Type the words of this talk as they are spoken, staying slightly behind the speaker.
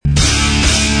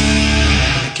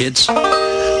kids.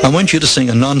 I want you to sing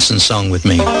a nonsense song with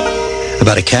me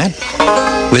about a cat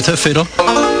with her fiddle,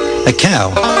 a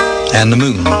cow and the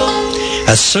moon,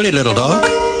 a silly little dog,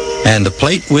 and the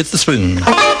plate with the spoon.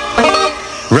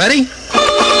 Ready?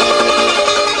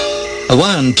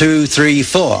 1, 2, 3,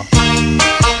 4.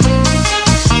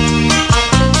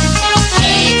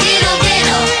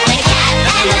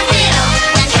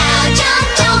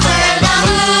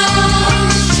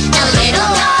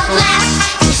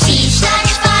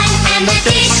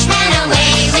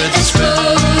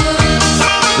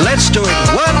 Let's do it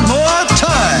one more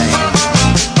time.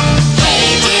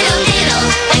 Hey diddle diddle,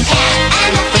 the cat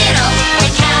and the fiddle, the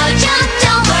cow jumped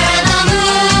over the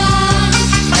moon.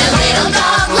 The little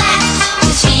dog laughed to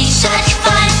see such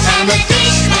fun, and the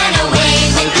fish ran away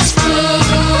with the spoon.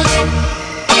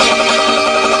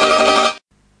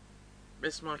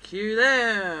 Missed my cue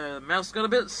there. The mouse got a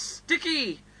bit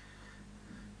sticky.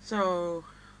 So,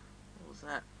 what was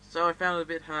that? So I found it a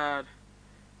bit hard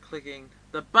clicking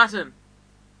the button.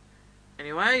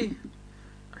 Anyway,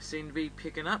 I seem to be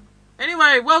picking up.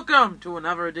 Anyway, welcome to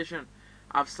another edition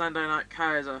of Sunday Night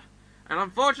Kaiser. And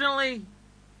unfortunately,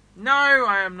 no,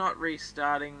 I am not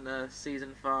restarting the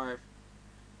Season 5.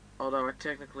 Although I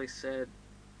technically said...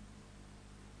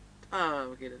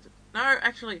 we'll get into it. No,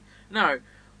 actually, no.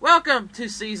 Welcome to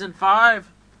Season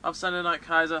 5 of Sunday Night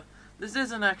Kaiser. This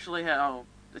isn't actually how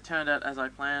it turned out as I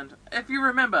planned. If you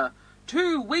remember,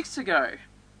 2 weeks ago,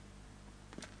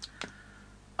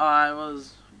 I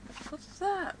was... What's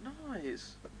that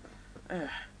noise? If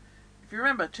you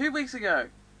remember, 2 weeks ago,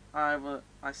 I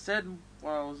said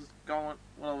what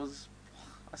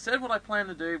I planned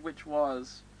to do, which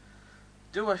was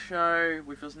do a show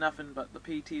which was nothing but the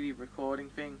PTV recording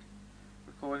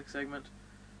segment,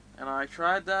 and I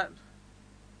tried that.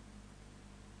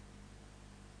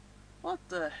 What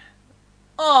the?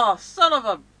 Oh, son of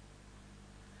a...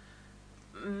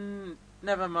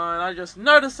 never mind, I just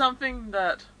noticed something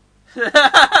that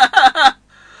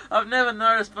I've never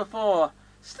noticed before.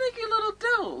 Sneaky little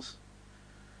devils.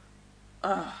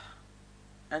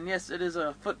 And yes, it is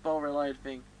a football related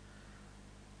thing,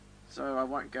 so I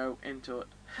won't go into it.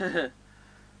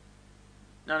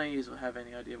 None of you will have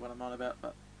any idea what I'm on about,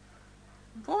 but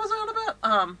what was I on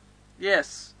about?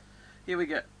 Yes. Here we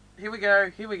go.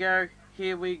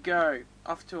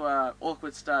 Off to a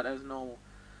awkward start as normal.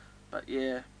 But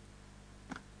yeah,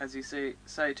 as you say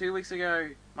 2 weeks ago,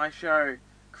 my show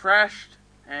crashed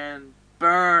and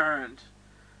burned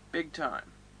big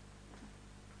time.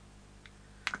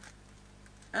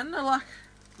 And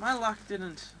my luck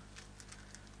didn't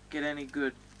get any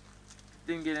good.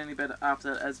 Didn't get any better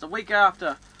after that, as the week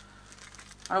after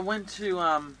I went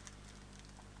to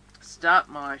start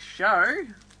my show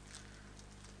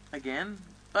again,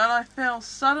 but I fell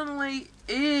suddenly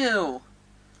ill.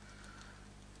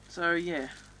 So yeah,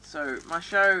 so my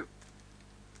show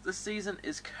this season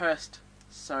is cursed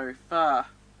so far.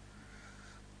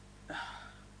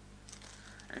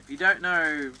 And if you don't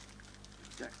know,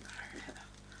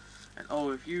 and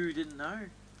if you didn't know,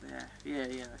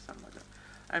 yeah, something like that.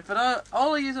 And for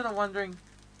all of you that are wondering,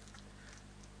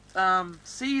 the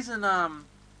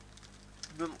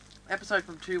episode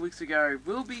from 2 weeks ago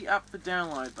will be up for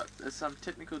download, but there's some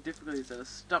technical difficulties that have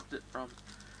stopped it from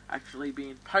actually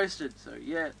being posted. So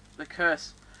yeah, the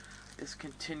curse is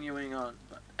continuing on,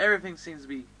 but everything seems to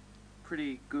be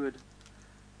pretty good.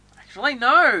 Actually,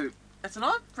 no, it's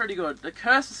not pretty good. The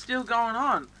curse is still going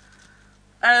on.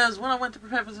 As when I went to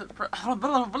prepare for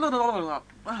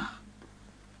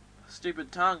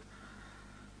stupid tongue.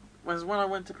 Was when I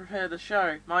went to prepare the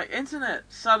show, my internet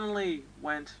suddenly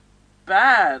went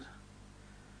bad.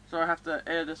 So I have to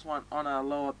air this one on a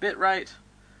lower bitrate.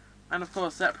 And of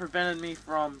course that prevented me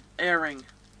from airing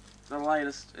the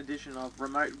latest edition of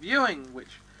Remote Viewing,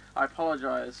 which I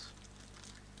apologize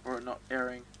for not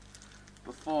airing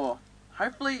before.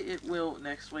 Hopefully it will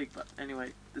next week, but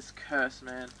anyway, this curse,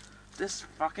 man. This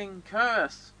fucking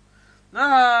curse.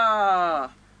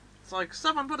 It's like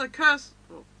someone put a curse...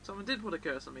 Well, someone did put a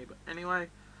curse on me, but anyway.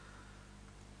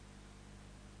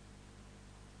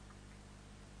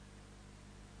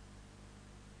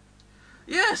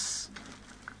 Yes!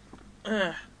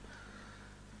 How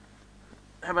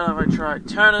about if I try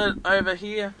turning it over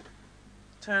here?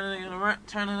 Turning it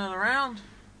around.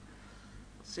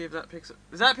 Let's see if that picks up.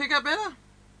 Does that pick up better?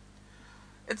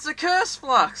 It's the curse,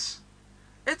 Flux!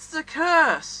 It's the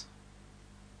curse!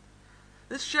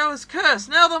 This show is cursed.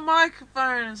 Now the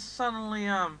microphone is suddenly,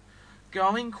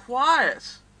 going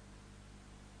quiet.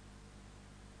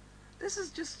 This is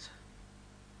just...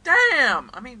 Damn!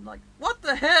 I mean, like, what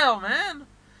the hell, man?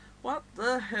 What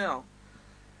the hell?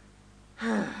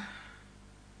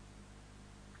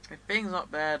 if things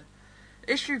not bad,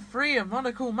 issue 3 of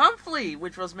Monocle Monthly,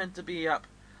 which was meant to be up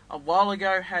a while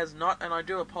ago, has not, and I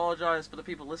do apologise for the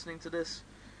people listening to this.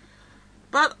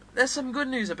 But there's some good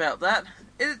news about that.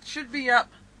 It should be up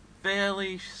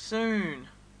fairly soon.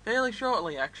 Fairly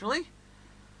shortly, actually.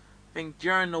 I think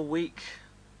during the week.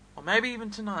 Or maybe even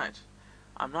tonight.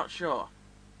 I'm not sure.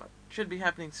 But it should be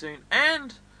happening soon.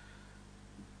 And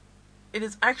it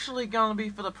is actually going to be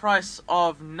for the price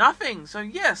of nothing. So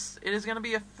yes, it is going to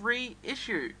be a free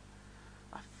issue.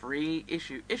 A free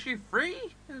issue. Issue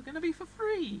free? It's going to be for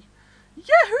free.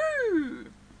 Yahoo!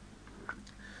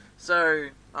 So,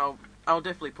 I'll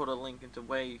definitely put a link into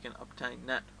where you can obtain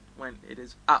that when it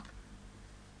is up.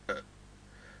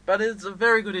 But it's a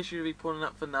very good issue to be putting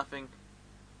up for nothing.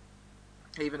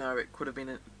 Even though it could have been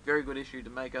a very good issue to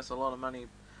make us a lot of money.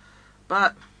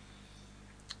 But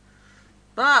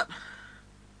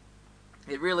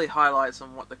it really highlights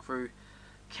on what the crew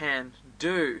can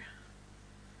do.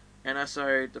 And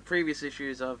also, the previous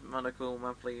issues of Monocle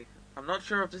Monthly, I'm not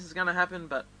sure if this is going to happen,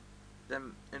 but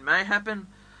it may happen.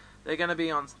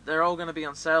 They're all going to be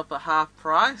on sale for half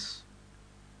price,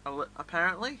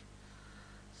 apparently.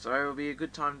 So it'll be a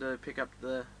good time to pick up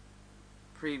the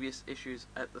previous issues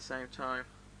at the same time.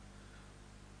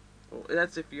 Well,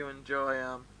 that's if you enjoy.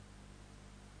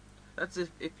 That's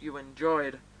if you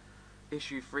enjoyed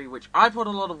issue 3, which I put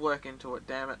a lot of work into it.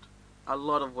 Damn it, a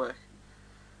lot of work.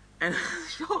 And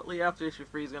shortly after issue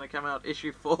 3 is going to come out,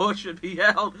 issue 4 should be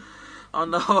out on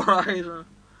the horizon.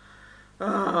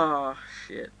 Oh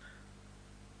shit.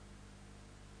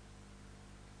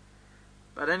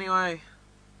 But anyway,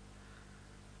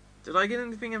 did I get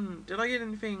anything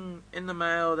in the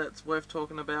mail that's worth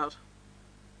talking about?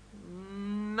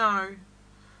 No,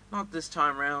 not this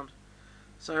time round.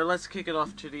 So let's kick it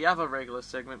off to the other regular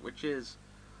segment, which is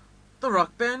the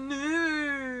Rock Band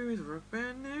News. Rock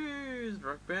Band News.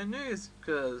 Rock Band News.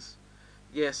 Because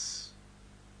yes,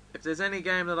 if there's any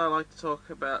game that I like to talk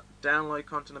about, download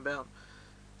content about,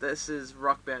 this is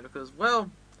Rock Band. Because,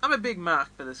 well, I'm a big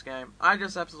mark for this game. I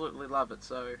just absolutely love it.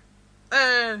 So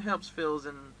it helps fills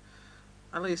in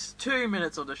at least 2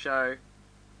 minutes of the show.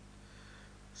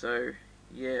 So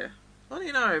yeah, what do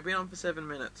you know? Been on for 7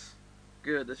 minutes.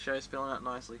 Good, the show's filling out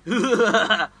nicely.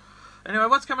 Anyway,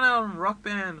 what's coming out on Rock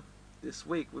Band this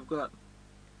week? We've got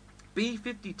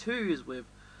B-52s with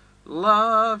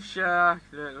Love Shack.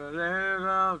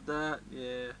 Love that,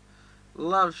 yeah.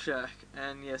 Love Shack.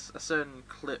 And yes, a certain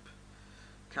clip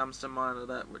comes to mind of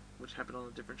that, which happened on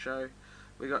a different show.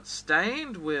 We got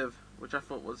Stained with, which I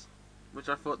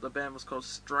thought the band was called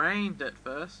Strained at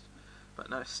first,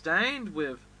 but no, Stained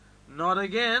with Not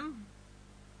Again,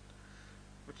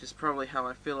 which is probably how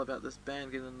I feel about this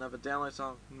band getting another download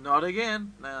song. Not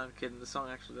Again. No, I'm kidding. The song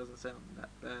actually doesn't sound that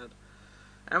bad.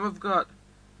 And we've got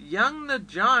Young the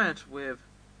Giant with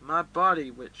My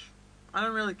Body, which I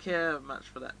don't really care much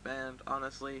for that band,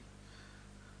 honestly.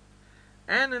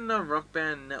 And in the Rock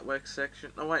Band Network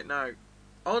section, oh wait, no,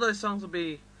 all those songs will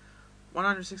be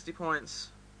 160 points,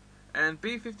 and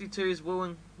B-52s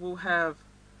will have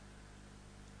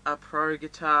a Pro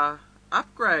Guitar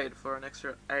upgrade for an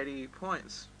extra 80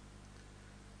 points.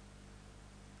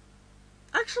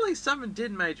 Actually, something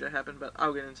did major happen, but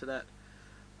I'll get into that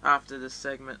after this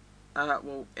segment.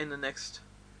 Well, in the next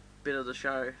bit of the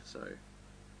show. So,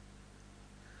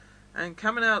 and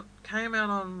came out,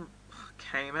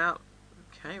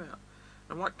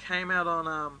 and what came out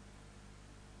on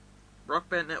Rock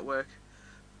Band Network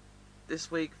this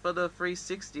week for the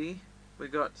 360, we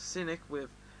got Cynic with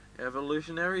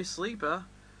Evolutionary Sleeper,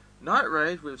 Night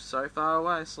Rage with So Far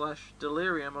Away /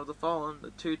 Delirium of the Fallen,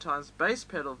 the 2x bass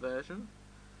pedal version,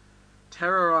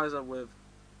 Terrorizer with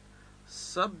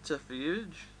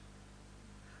Subterfuge,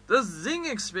 The Zing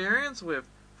Experience with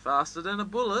Faster Than a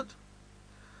Bullet,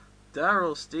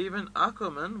 Daryl Stephen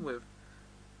Ackerman with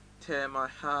Tear My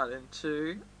Heart in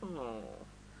Two,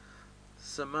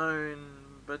 Simone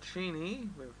Bacchini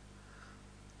with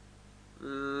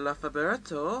La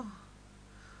Faberto.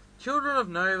 Children of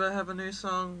Nova have a new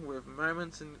song with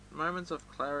Moments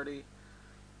of Clarity.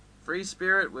 Free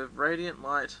Spirit with Radiant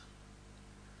Light.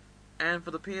 And for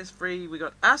the PS3, we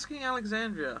got Asking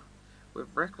Alexandria with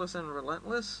Reckless and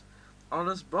Relentless.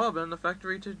 Honest Bob and the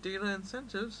Factory to Dealer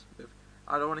Incentives with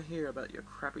I Don't Want to Hear About Your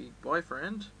Crappy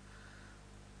Boyfriend.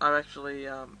 I've actually,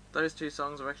 those two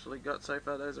songs I've actually got so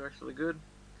far, those are actually good.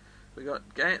 We got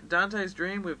Dante's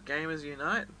Dream with Gamers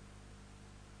Unite.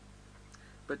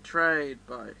 Betrayed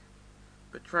by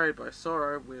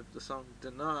Sorrow with the song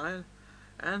Denied,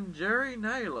 and Jerry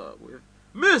Naylor with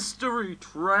Mystery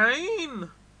Train.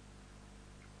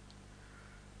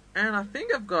 And I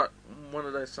think I've got one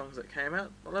of those songs that came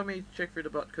out. Well, let me check through the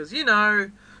bot, because you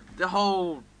know, the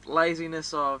whole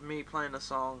laziness of me playing a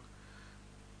song,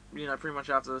 you know, pretty much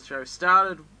after the show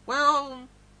started. Well,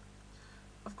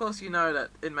 of course you know that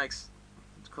it makes...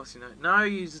 Of course you know. No,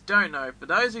 you just don't know. For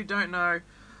those who don't know,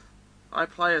 I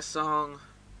play a song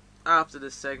after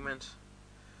this segment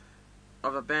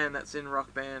of a band that's in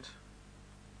Rock Band.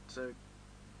 So,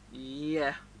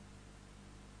 yeah.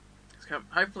 It's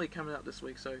hopefully coming out this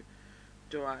week, so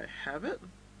do I have it?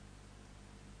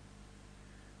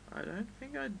 I don't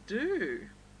think I do.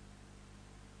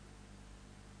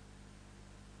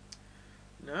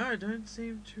 No, I don't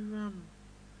seem to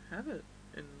have it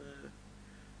in the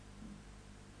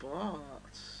bot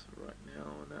right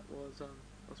now, and that was I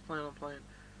was planning on playing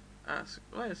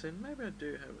wait a second, maybe I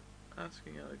do have it.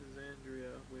 Asking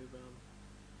Alexandria with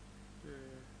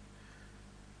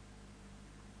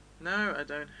no, I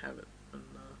don't have it in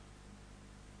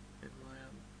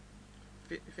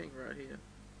my thing right here.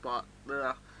 But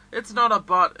it's not a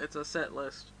bot, it's a set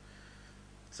list.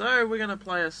 So we're gonna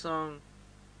play a song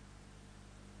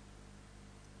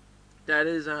that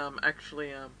is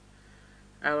actually out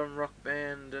on Rock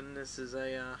Band, and this is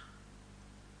a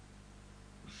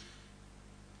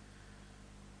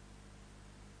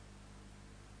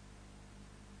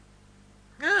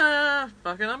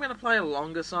fuck it, I'm gonna play a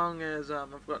longer song, as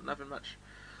I've got nothing much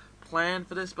planned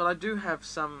for this, but I do have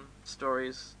some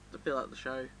stories to fill out the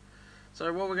show.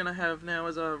 So what we're gonna have now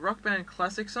is a Rock Band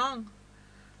classic song,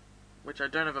 which I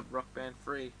don't have a Rock Band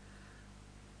free.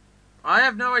 I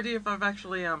have no idea if I've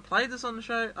actually played this on the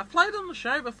show. I've played it on the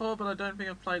show before, but I don't think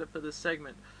I've played it for this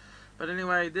segment. But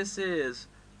anyway, this is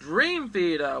Dream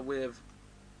Theater with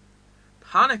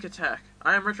Panic Attack.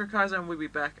 I am Retro Kaiser, and we'll be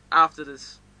back after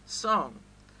this song.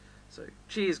 So,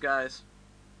 cheers, guys.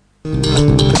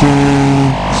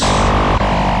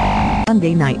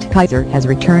 Sunday night, Kaiser has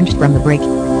returned from the break.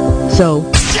 So,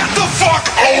 get the fuck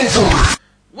over!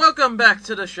 Welcome back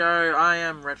to the show. I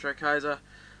am Retro Kaiser.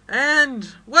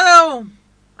 And, well,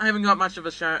 I haven't got much of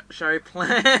a show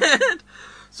planned.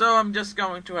 So I'm just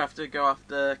going to have to go off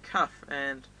the cuff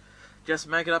and just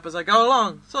make it up as I go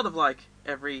along. Sort of like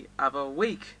every other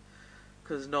week.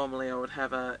 Because normally I would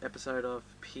have an episode of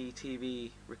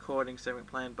PTV recording segment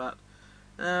planned, but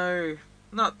no,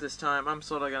 not this time. I'm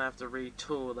sort of going to have to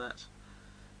retool that.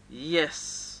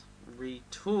 Yes,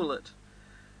 retool it.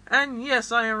 And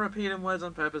yes, I am repeating words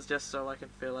on purpose just so I can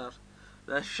fill out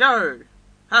the show.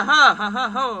 Ha ha ha ha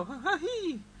ho ha ha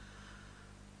hee.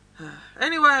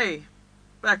 Anyway,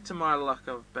 back to my luck.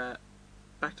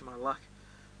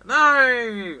 No,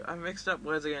 I mixed up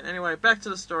words again. Anyway, back to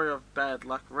the story of Bad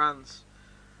Luck Runs.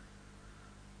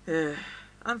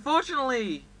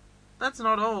 Unfortunately, that's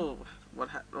not all what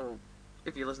happened.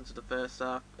 If you listen to the first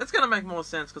half, it's going to make more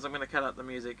sense because I'm going to cut out the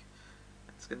music.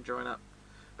 It's going to join up.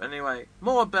 But anyway,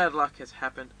 more bad luck has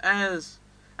happened. As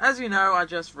you know, I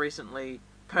just recently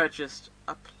purchased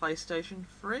a PlayStation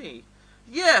 3.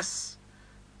 Yes!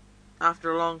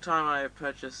 After a long time I have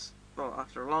purchased... Well,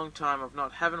 after a long time of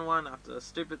not having one, after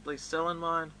stupidly selling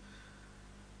mine.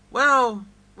 Well,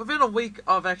 within a week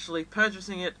of actually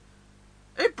purchasing it,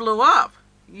 it blew up!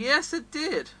 Yes, it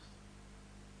did.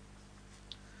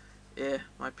 Yeah,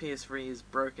 my PS3 is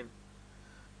broken.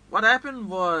 What happened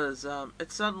was,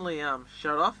 it suddenly,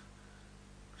 shut off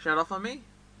on me.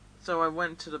 So I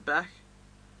went to the back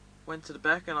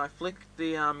and I flicked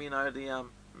the,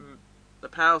 the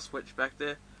power switch back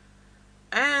there.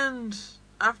 And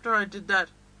after I did that,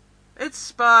 it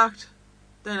sparked,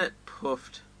 then it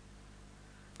puffed.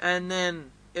 And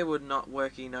then it would not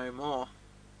worky no more.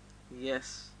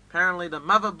 Yes, apparently the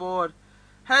motherboard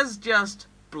has just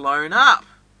blown up.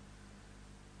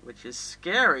 Which is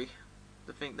scary,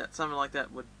 to think that something like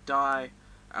that would die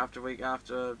after a week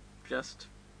after just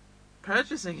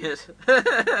purchasing it.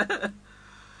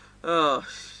 Oh,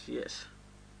 shit.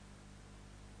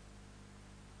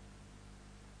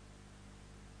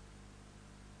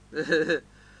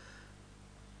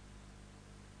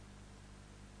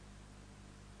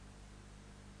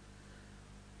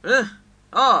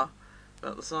 Oh,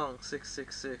 about the song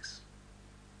 666.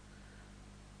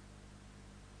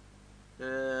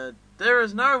 There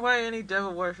is no way any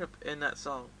devil worship in that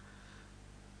song.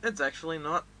 It's actually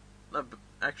not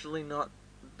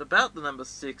about the number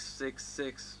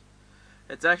 666.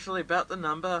 It's actually about the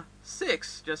number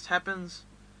 6. Just happens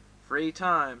 3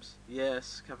 times.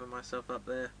 Yes, cover myself up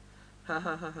there. Ha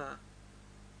ha ha ha.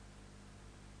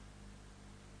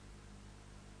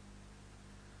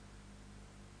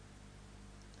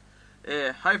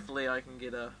 Yeah, hopefully I can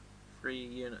get a free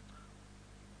unit.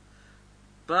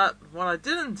 But what I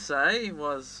didn't say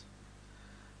was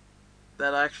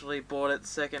that I actually bought it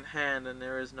second hand and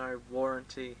there is no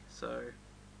warranty, so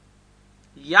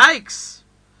yikes!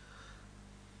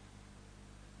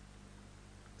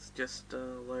 It's just a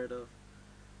load of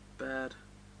bad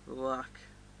luck.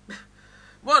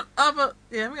 What other...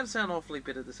 Yeah, I'm going to sound awfully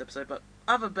bitter this episode, but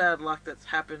other bad luck that's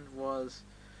happened was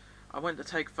I went to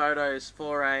take photos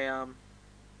for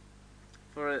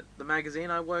the magazine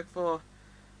I work for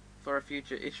a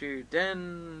future issue.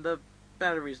 Then the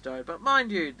batteries died. But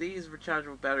mind you, these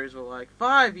rechargeable batteries were like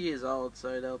 5 years old,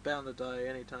 so they're bound to die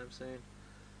anytime soon.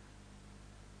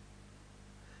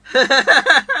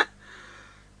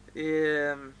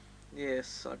 Yeah,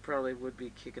 yes, I probably would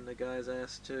be kicking the guy's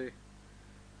ass too.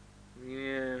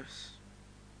 Yes.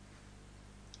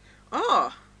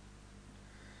 Oh!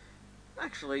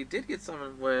 Actually, did get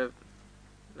someone where...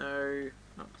 No,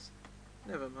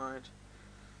 never mind.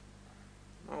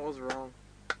 I was wrong.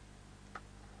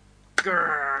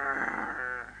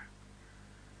 Grrr.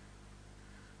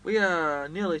 We are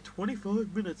nearly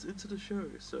 25 minutes into the show,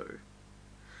 so...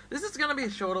 This is going to be a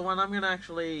shorter one. I'm going to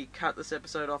actually cut this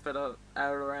episode off at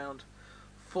around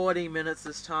 40 minutes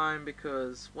this time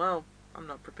because, well, I'm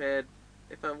not prepared.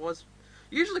 If I was...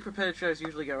 Usually prepared shows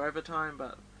usually go over time,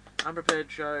 but unprepared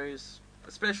shows,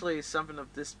 especially something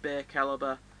of this bare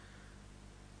caliber,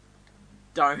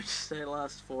 don't. They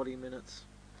last 40 minutes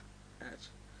at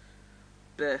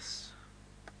best.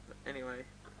 But anyway,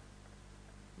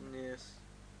 yes.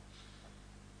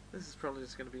 This is probably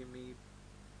just going to be me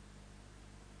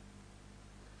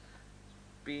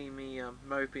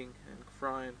moping and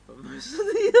crying for most of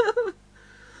the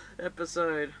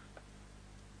episode.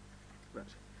 But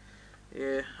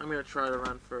yeah, I'm going to try to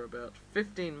run for about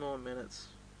 15 more minutes.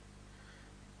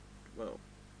 Well,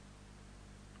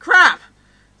 crap!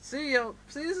 See,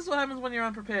 this is what happens when you're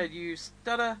unprepared. You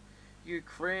stutter, you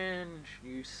cringe,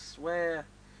 you swear,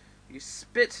 you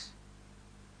spit,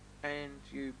 and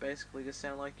you basically just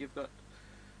sound like you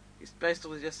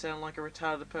basically just sound like a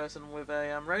retarded person with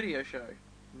a radio show.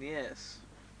 Yes.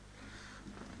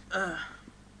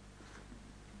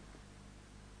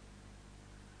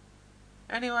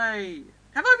 Anyway,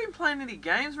 have I been playing any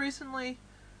games recently?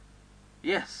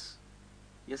 Yes.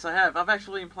 Yes, I have. I've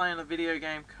actually been playing a video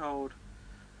game called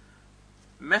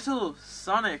Metal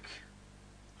Sonic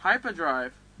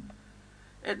Hyperdrive.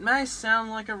 It may sound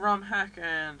like a ROM hack,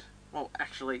 and well,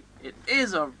 actually, it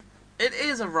is a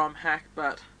ROM hack,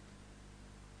 but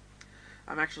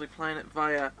I'm actually playing it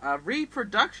via a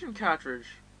reproduction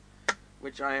cartridge,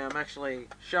 which I am actually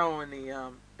showing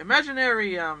the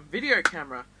imaginary video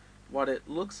camera what it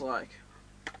looks like.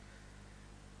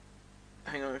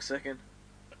 Hang on a second.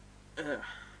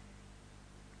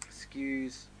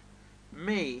 Excuse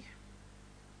me.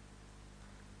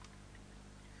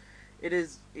 It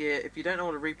is, yeah, if you don't know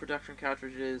what a reproduction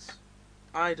cartridge is,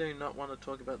 I do not want to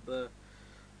talk about the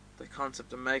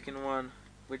concept of making one,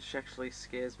 which actually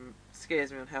scares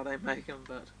me on how they make them,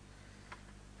 but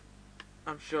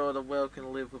I'm sure the world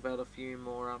can live without a few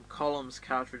more columns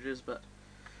cartridges. But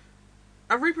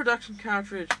a reproduction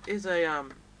cartridge is a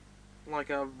like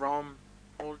a ROM,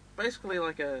 or basically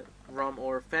like a ROM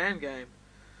or a fan game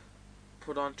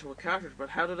put onto a cartridge. But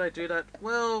how do they do that?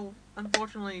 Well,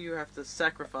 unfortunately, you have to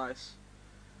sacrifice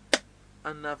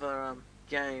another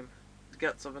game, the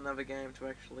guts of another game to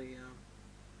actually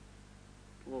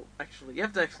well, actually, you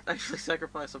have to actually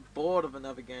sacrifice a board of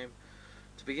another game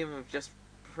to begin with, just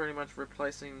pretty much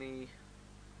replacing the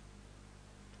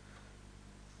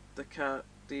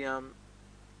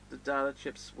data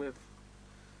chips with,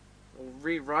 or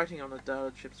rewriting on the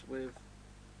data chips with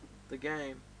the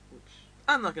game, which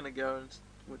I'm not going to go into,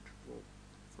 which, well,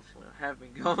 unfortunately I have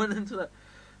been going into that.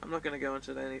 I'm not going to go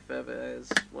into that any further,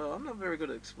 as, well, I'm not very good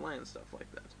at explaining stuff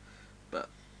like that. But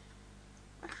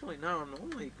actually, no, I'm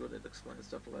normally good at explaining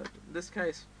stuff like that. In this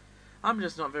case, I'm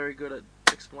just not very good at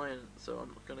explaining it, so I'm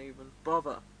not going to even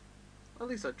bother. At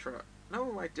least I try. No,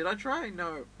 wait, did I try?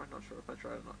 No, I'm not sure if I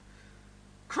tried or not.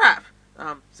 Crap!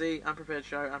 See, unprepared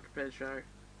show.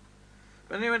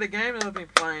 But anyway, the game that I've been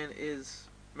playing is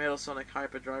Metal Sonic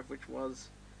Hyperdrive, which was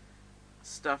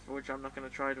stuff which I'm not going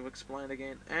to try to explain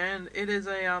again. And it is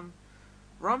a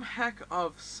ROM hack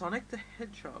of Sonic the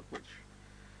Hedgehog, which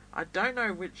I don't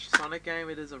know which Sonic game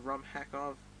it is a ROM hack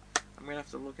of. I'm going to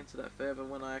have to look into that further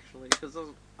when I actually, because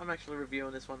I'm actually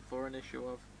reviewing this one for an issue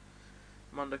of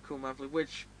Mondo Cool Monthly,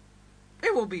 which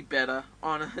it will be better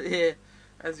on here.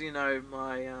 As you know,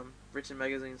 my written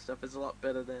magazine stuff is a lot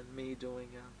better than me doing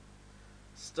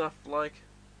stuff like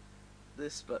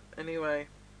this. But anyway,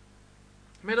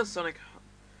 Metal Sonic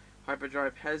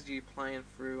Hyperdrive has you playing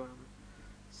through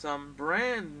some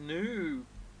brand new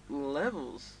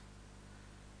levels.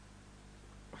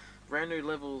 brand new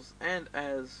levels and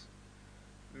as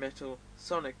Metal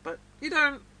Sonic. But you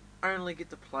don't only get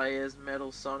to play as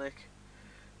Metal Sonic.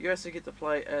 You also get to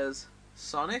play as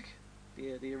Sonic,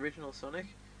 the original Sonic.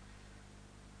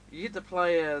 You get to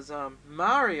play as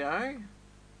Mario.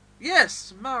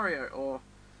 Yes, Mario, or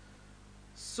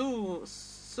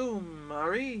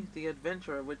Sumari, the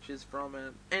Adventurer, which is from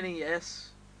an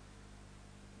NES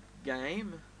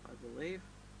game, I believe.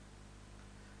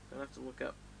 I'll have to look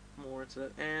up more into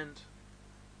that. And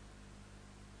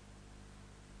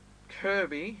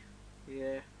Kirby,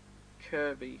 yeah,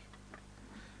 Kirby.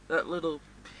 That little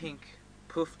pink,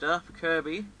 puffed up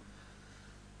Kirby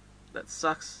that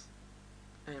sucks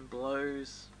and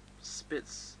blows,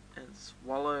 spits and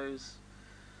swallows.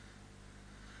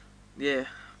 Yeah.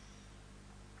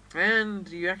 And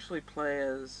you actually play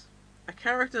as a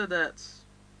character that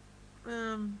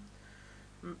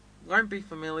won't be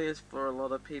familiar for a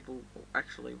lot of people,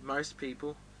 actually most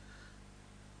people,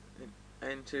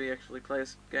 and to actually play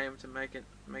this game to make a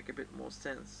bit more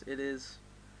sense. It is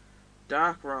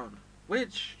Darkron,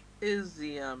 which is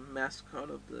the mascot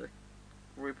of the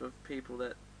group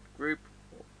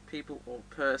or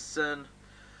person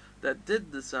that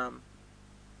did this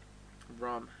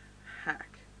ROM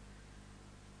hack,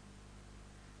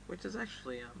 which is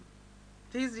actually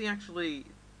he's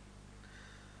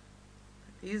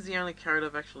the only character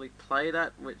I've actually played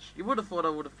at, which you would have thought I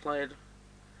would have played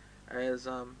as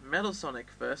Metal Sonic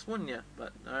first, wouldn't you?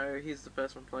 But no, he's the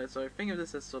first one played, so think of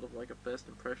this as sort of like a first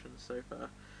impression so far.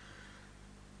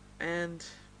 And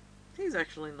he's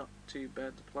actually not too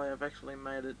bad to play. I've actually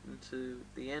made it into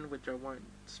the end, which I won't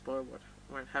spoil what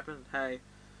won't happen. Hey,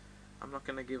 I'm not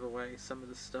going to give away some of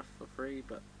the stuff for free,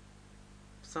 but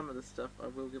some of the stuff I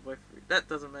will give away for free. That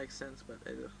doesn't make sense, but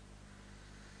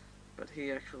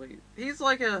he's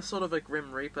like a sort of a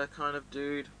Grim Reaper kind of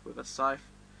dude with a scythe,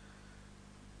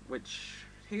 which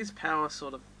his power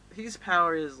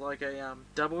is like a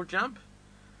double jump,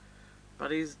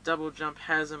 but his double jump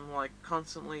has him like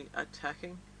constantly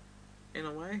attacking in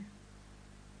a way.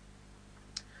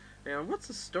 Now, what's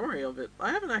the story of it?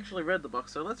 I haven't actually read the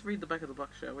box, so let's read the back of the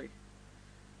box, shall we?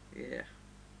 Yeah.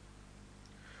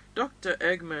 Dr.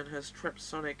 Eggman has trapped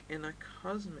Sonic in a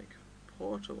cosmic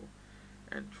portal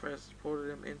and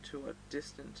transported him into a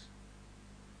distant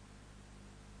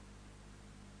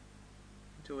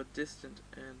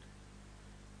and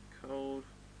cold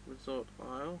resort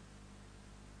isle.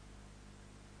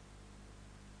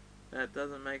 That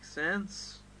doesn't make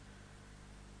sense.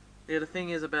 Yeah, the thing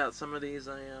is about some of these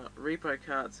repo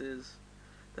carts is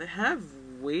they have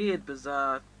weird,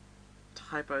 bizarre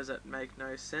typos that make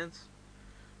no sense.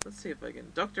 Let's see if I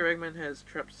can. Dr. Eggman has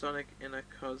trapped Sonic in a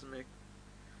cosmic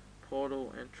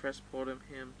portal and transported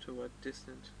him to a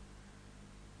distant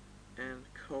and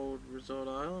cold resort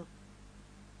isle.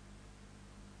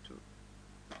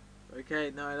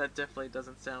 Okay, no, that definitely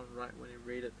doesn't sound right when you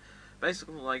read it.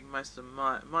 Basically, like most of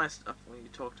my stuff when you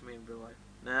talk to me in real life.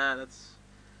 Nah, that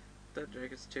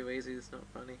joke is too easy, it's not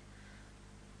funny.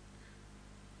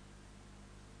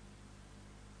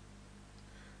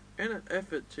 In an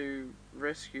effort to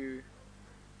rescue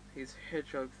his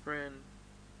hedgehog friend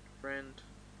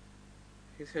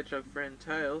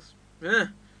Tails,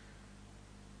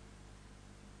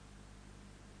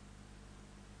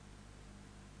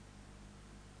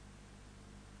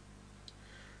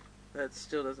 that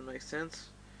still doesn't make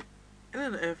sense. In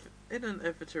an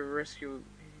effort to rescue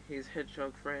his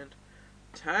hedgehog friend,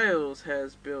 Tails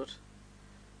has built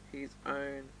his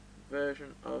own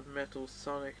version of Metal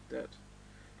Sonic that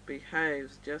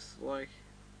behaves just like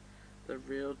the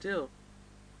real deal.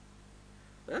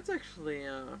 That's actually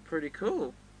pretty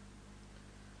cool.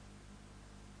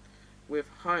 With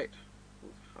high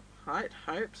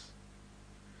hopes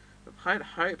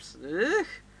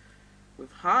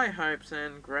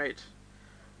and great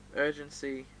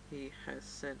urgency, he has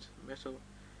sent Metal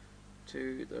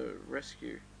to the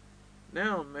rescue.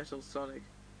 Now Metal Sonic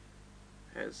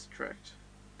has tracked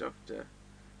Dr.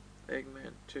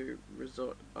 Eggman to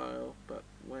Resort Isle, but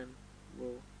what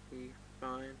will he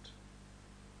find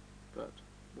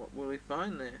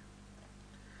there?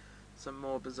 Some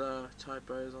more bizarre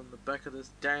typos on the back of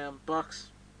this damn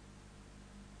box.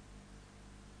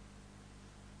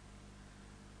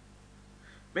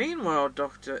 Meanwhile,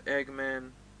 Dr.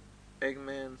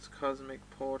 Eggman's cosmic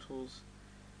portals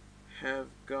have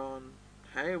gone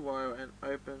haywire and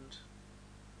opened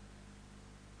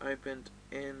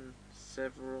in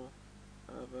several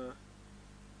other.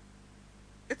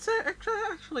 It's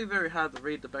actually very hard to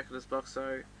read the back of this box,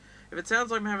 so if it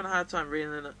sounds like I'm having a hard time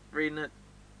reading it,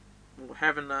 or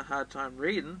having a hard time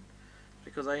reading,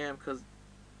 because I am, because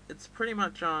it's pretty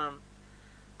much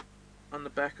on the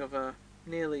back of a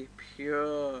nearly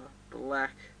pure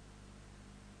black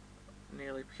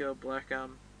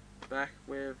back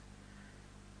with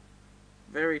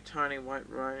very tiny white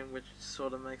writing, which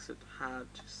sort of makes it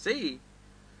hard to see,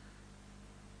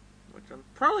 which I'm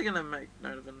probably going to make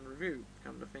note of in the review,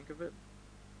 come to think of it.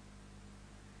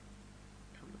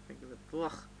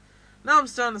 Ugh. Now I'm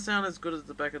starting to sound as good as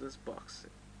the back of this box.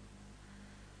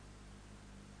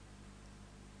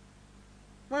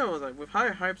 Where was I? With high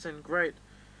hopes and great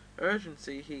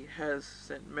urgency, he has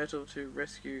sent Metal to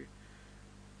rescue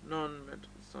non-Metal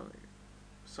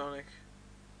Sonic,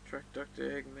 track Dr.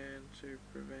 Eggman to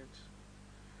prevent.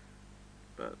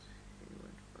 But he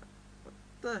went back. What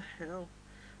the hell?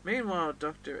 Meanwhile,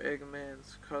 Dr.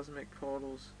 Eggman's cosmic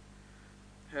portals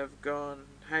have gone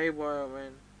haywire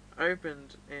and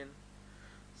opened in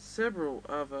several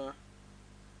other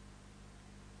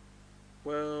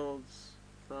worlds.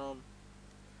 From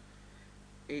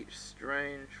each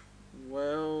strange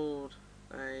world,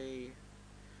 a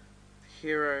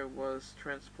hero was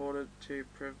transported to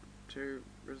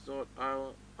Resort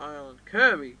Island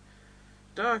Kirby,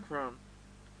 Darkron,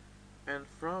 and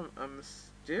from a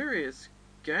mysterious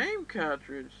game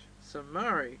cartridge,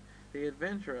 Samari, the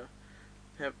adventurer,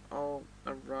 have all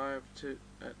arrived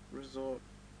at Resort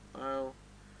Isle.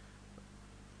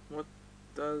 What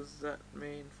does that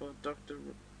mean for Dr.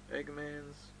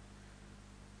 Eggman's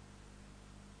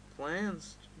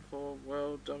plans for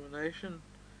world domination?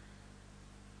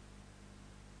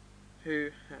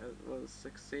 Who was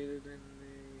succeeded in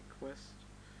the quest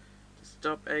to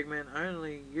stop Eggman?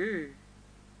 Only you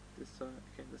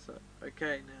can decide.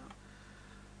 Okay, now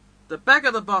the back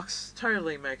of the box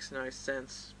totally makes no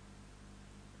sense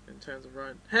in terms of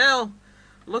writing. Hell,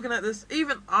 looking at this,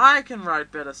 even I can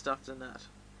write better stuff than that.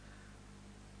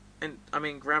 And I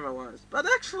mean grammar-wise, but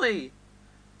actually,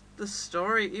 the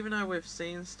story, even though we've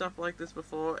seen stuff like this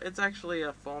before, it's actually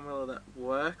a formula that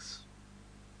works.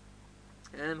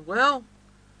 And, well,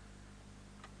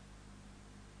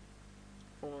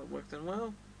 formula worked and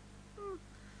well,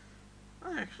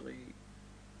 I actually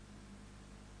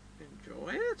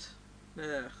enjoy it.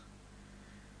 Yeah.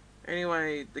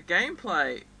 Anyway, the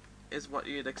gameplay is what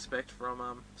you'd expect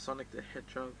from Sonic the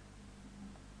Hedgehog.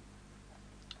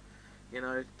 You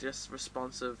know, just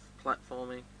responsive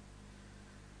platforming.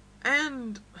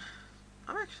 And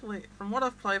I'm actually, from what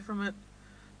I've played from it,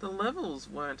 the levels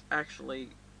weren't actually,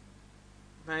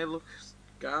 may look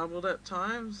garbled at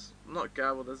times. Not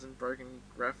garbled as in broken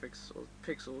graphics or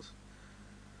pixels.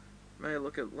 May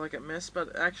look like a mess, but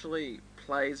it actually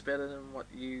plays better than what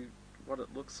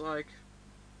it looks like.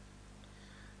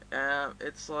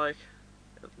 It's like,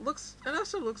 it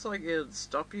also looks like it'd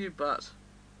stop you, but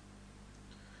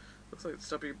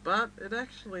it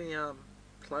actually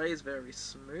plays very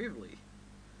smoothly,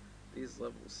 these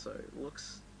levels, so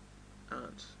looks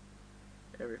aren't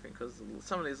everything, because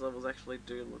some of these levels actually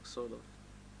do look sort of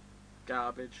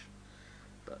garbage,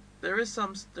 but there are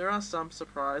some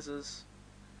surprises.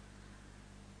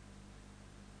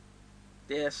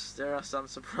 Yes, there are some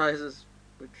surprises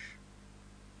which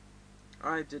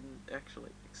I didn't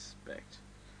actually expect.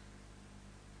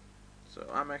 So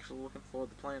I'm actually looking forward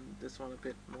to playing this one a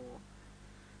bit more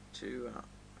to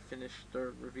finish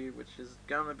the review, which is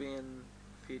gonna be in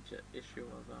future issue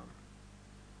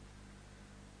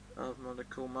of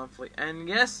Monocool Monthly. And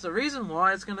yes, the reason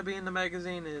why it's gonna be in the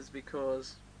magazine is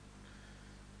because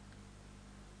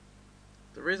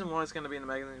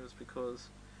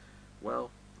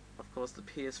well, of course, the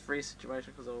PS3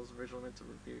 situation, because I was originally meant to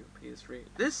review PS3.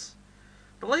 This,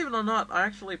 believe it or not, I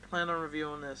actually plan on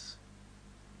reviewing this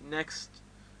next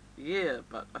year,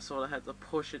 but I sort of had to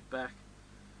push it back.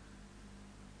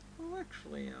 Well,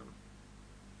 actually,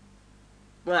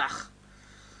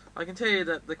 I can tell you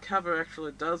that the cover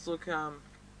actually does look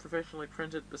professionally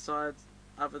printed, besides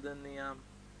other than the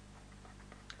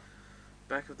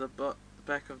back of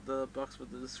the box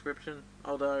with the description.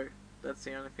 Although that's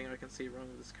the only thing I can see wrong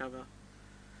with this cover.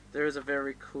 There is a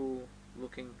very cool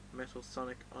looking Metal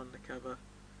Sonic on the cover.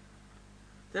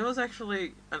 There was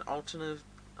actually an alternate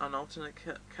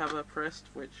cover pressed,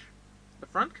 which the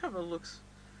front cover looks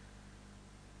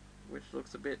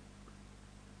a bit,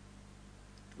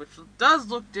 which does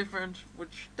look different,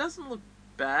 which doesn't look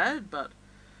bad, but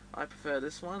I prefer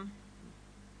this one.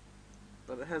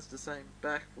 But it has the same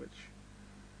back, which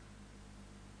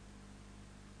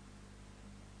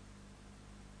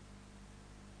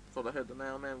thought I heard the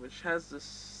mailman, which has the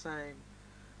same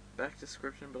back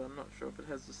description, but I'm not sure if it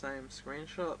has the same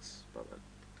screenshots. But the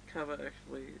cover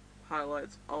actually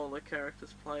highlights all the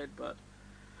characters played, but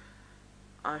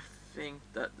I think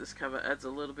that this cover adds a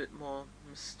little bit more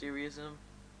mysteriousism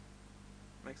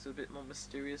makes it a bit more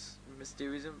mysterious.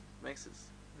 Mysterism makes it,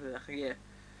 yeah.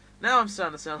 Now I'm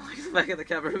starting to sound like the back of the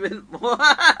camera a bit more.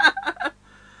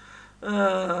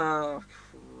 Oh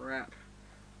crap!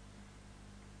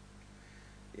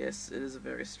 Yes, it is a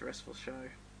very stressful show.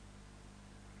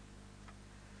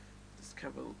 This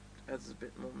cover adds a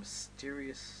bit more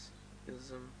mysteriousism.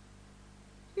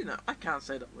 You know, I can't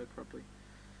say that word properly.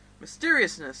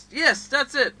 Mysteriousness. Yes,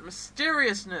 that's it.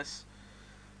 Mysteriousness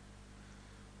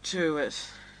to it.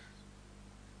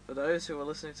 For those who are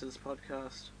listening to this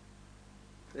podcast,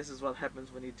 this is what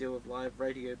happens when you deal with live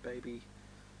radio, baby.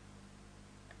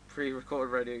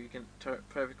 Pre-recorded radio, you can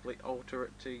perfectly alter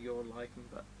it to your liking,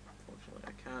 but unfortunately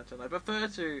I can't. And I prefer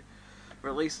to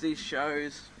release these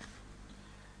shows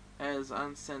as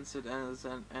uncensored and as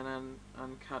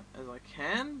uncut as I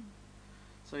can,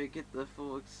 so you get the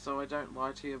full. So I don't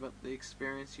lie to you about the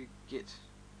experience you get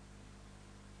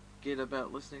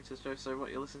about listening to the show. So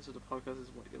what you listen to the podcast is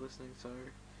what you're listening. So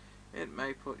it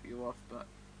may put you off, but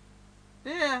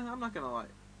yeah, I'm not gonna lie.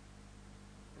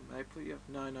 It may put you off.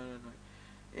 No.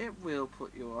 It will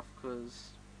put you off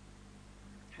because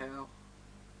how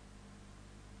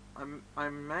I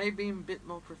may be a bit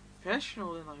more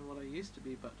professional than what I used to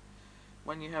be, but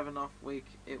when you have an off week,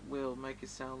 it will make you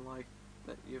sound like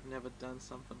that you've never done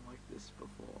something like this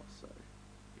before. So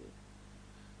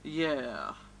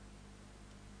yeah.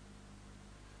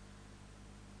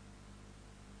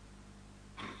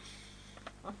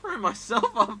 I threw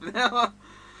myself off now.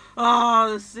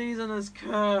 Oh, the season is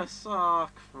cursed. Oh,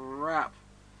 crap.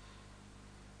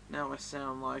 Now I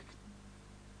sound like...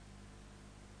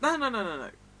 No.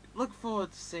 Look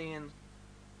forward to seeing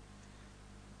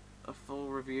a full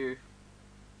review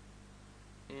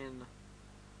in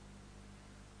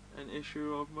an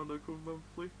issue of Medical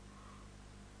Monthly.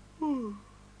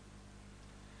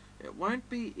 It won't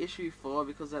be issue 4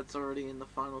 because that's already in the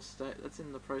final state. That's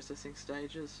in the processing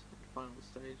stages, final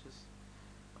stages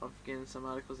of getting some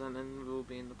articles, and then we'll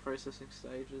be in the processing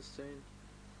stages soon.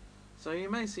 So you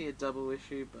may see a double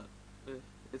issue, but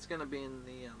it's going to be in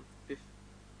the 5th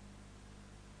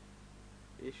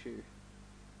issue.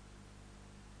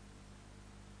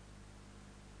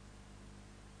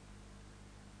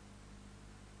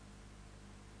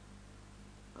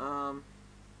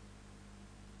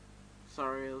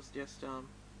 Sorry, it was just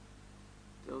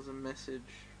there was a message.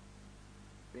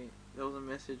 There was a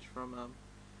message from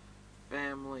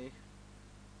family,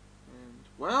 and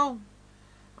well,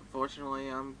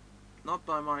 unfortunately, not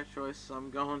by my choice.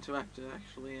 I'm going to have to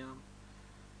actually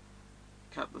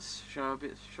cut this show a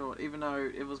bit short, even though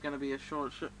it was going to be a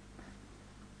short show.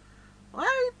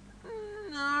 Wait,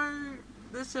 no,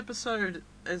 this episode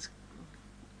is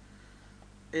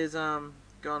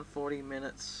gone 40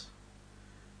 minutes.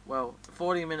 Well,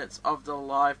 40 minutes of the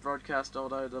live broadcast,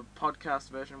 although the podcast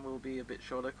version will be a bit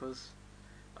shorter because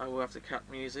I will have to cut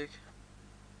music.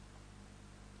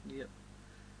 Yep.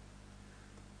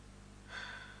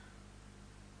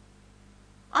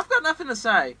 I've got nothing to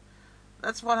say.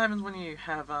 That's what happens when you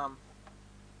have I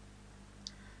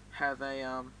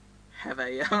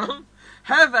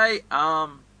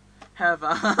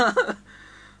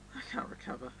can't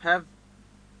recover. Have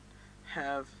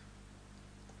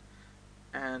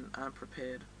an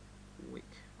unprepared week.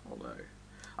 Although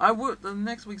the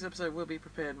next week's episode will be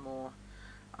prepared more.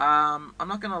 I'm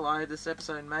not gonna lie, this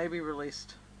episode may be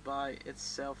released by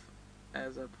itself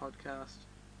as a podcast.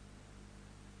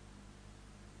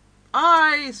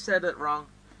 I said it wrong.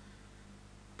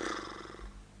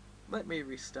 Let me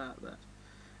restart that.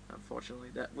 Unfortunately,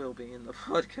 that will be in the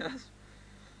podcast.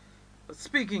 But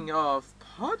speaking of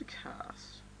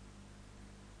podcast,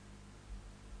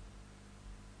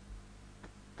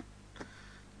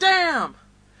 damn!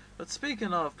 But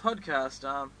speaking of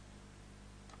podcast,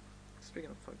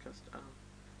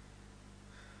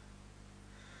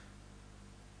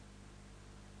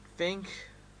 think.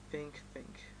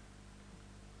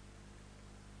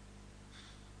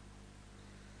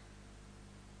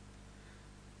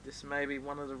 This may be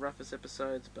one of the roughest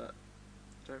episodes, but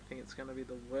I don't think it's going to be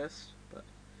the worst, but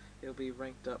it'll be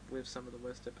ranked up with some of the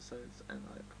worst episodes, and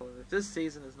I apologize. This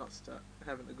season is not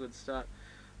having a good start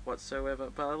whatsoever,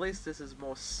 but at least this is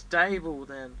more stable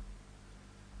than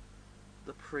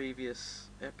the previous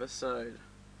episode.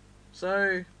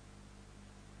 So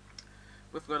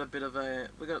we've got a bit of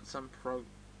we got some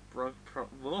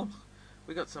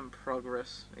we got some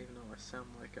progress, even though I sound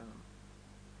like an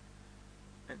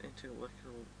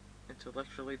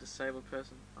intellectually disabled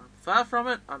person. I'm far from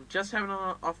it. I'm just having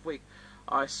an off week.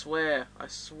 I swear.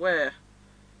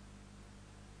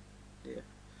 Yeah.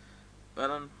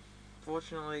 But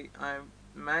unfortunately, I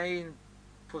may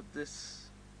put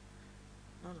this...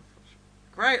 Not unfortunately.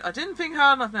 Great, I didn't think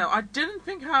hard enough now. I didn't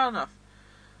think hard enough.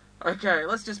 Okay,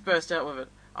 let's just burst out with it.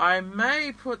 I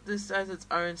may put this as its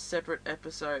own separate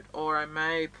episode, or I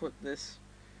may put this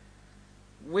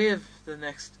with the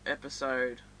next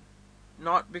episode.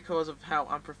 Not because of how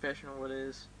unprofessional it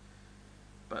is,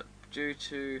 but due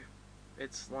to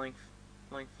its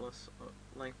lengthness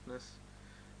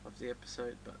of the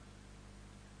episode. But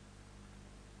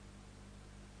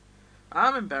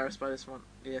I'm embarrassed by this one.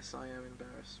 Yes, I am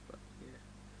embarrassed, but yeah.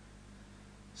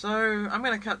 So, I'm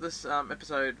going to cut this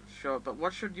episode short, but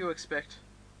what should you expect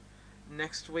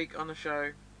next week on the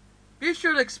show? You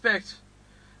should expect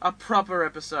a proper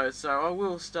episode, so I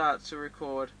will start to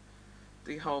record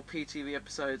the whole PTV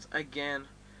episodes again.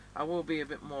 I will be a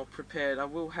bit more prepared. I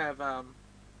will have, I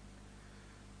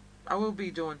will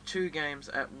be doing two games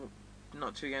on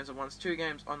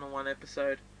the one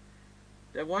episode.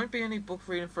 There won't be any book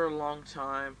reading for a long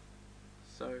time,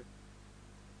 so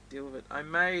deal with it. I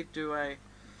may do a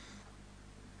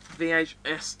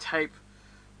VHS tape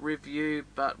review,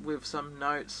 but with some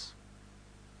notes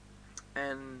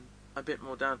and a bit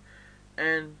more done.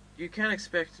 And you can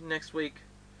expect next week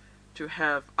to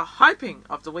have a hyping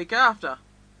of the week after.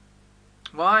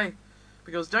 Why?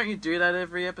 Because don't you do that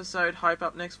every episode, hype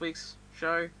up next week's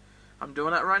show? I'm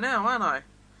doing that right now, aren't I?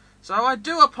 So I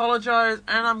do apologise,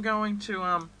 and I'm going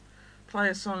to play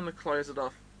a song to close it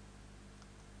off.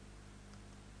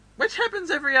 Which happens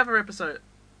every other episode.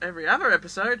 Every other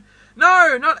episode?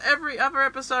 No, not every other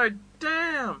episode.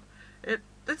 Damn!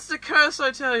 It's the curse, I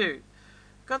tell you.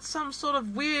 Got some sort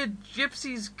of weird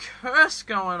gypsy's curse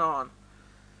going on.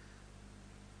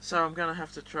 So I'm gonna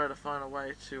have to try to find a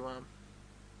way to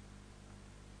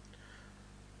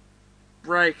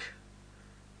break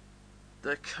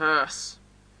the curse.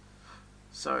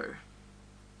 So,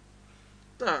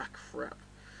 crap.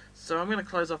 So I'm gonna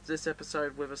close off this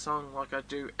episode with a song like I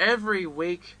do every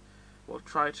week. Well,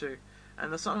 try to.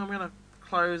 And the song I'm gonna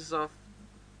close off,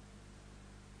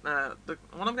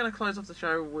 the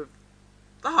show with.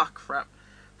 Crap.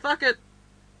 Fuck it.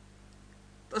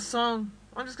 The song.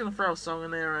 I'm just gonna throw a song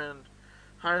in there and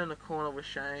hide in the corner with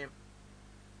shame.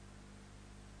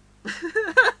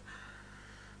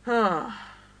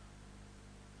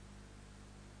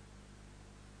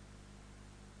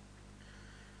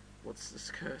 What's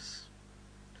this curse?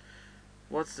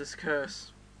 What's this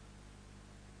curse?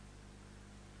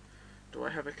 Do I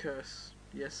have a curse?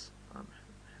 Yes, I have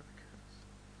a curse.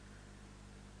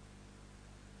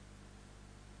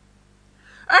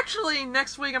 Actually,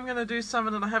 next week I'm going to do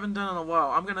something that I haven't done in a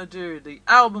while. I'm going to do the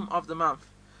album of the month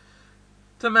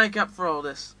to make up for all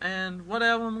this. And what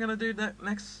album I'm going to do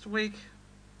next week?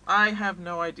 I have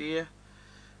no idea.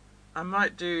 I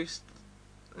might do...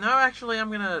 No, actually, I'm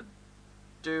going to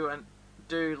do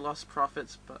Lost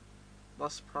Prophets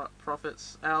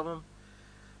album.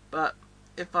 But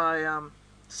if I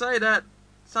say that,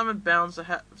 something bound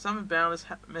is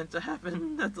meant to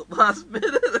happen at the last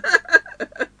minute.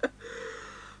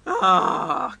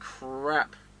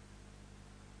 Crap.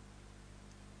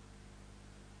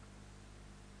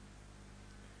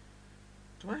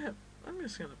 I'm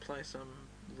just gonna play some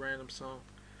random song.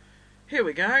 Here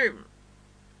we go.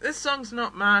 This song's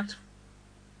not marked,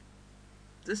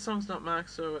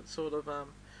 so it sort of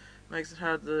makes it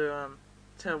hard to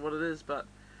tell what it is, but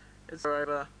it's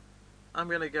over. I'm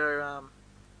gonna go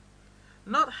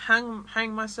not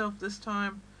hang myself this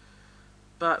time,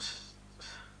 but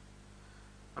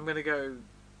I'm gonna go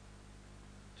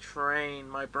train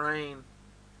my brain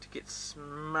to get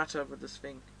smatter with this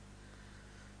thing.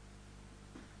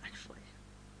 Actually,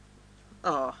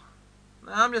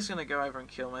 I'm just gonna go over and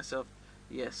kill myself.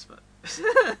 Yes, but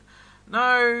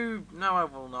no, I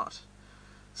will not.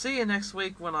 See you next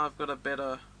week when I've got a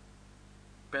better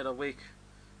week,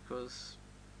 because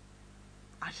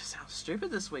I just sound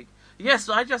stupid this week. Yes,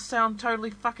 I just sound totally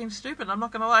fucking stupid. I'm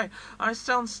not gonna lie. I just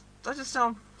sound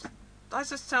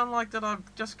like that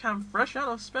I've just come fresh out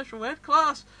of special ed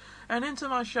class and into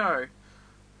my show,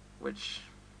 which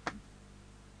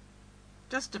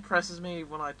just depresses me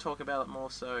when I talk about it more.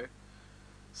 So,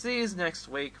 see you next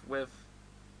week with.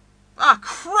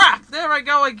 Crap! There I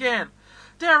go again.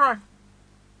 Damn!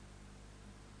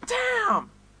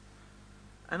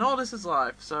 And all this is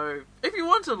live, so if you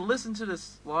want to listen to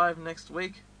this live next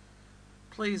week,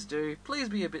 please do. Please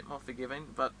be a bit more forgiving,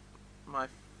 but my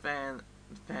fans,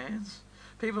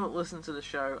 people that listen to the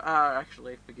show are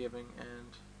actually forgiving,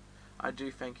 and I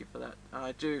do thank you for that.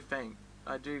 I do thank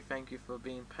you for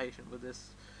being patient with this,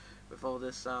 with all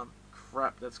this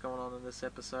crap that's going on in this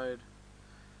episode.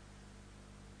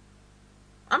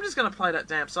 I'm just gonna play that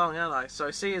damn song, aren't I? So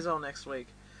see you all next week.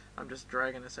 I'm just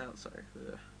dragging this out, so.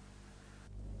 Ugh.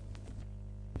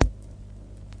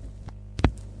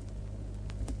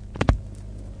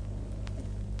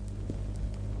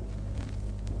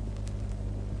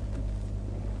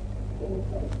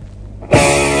 Hey,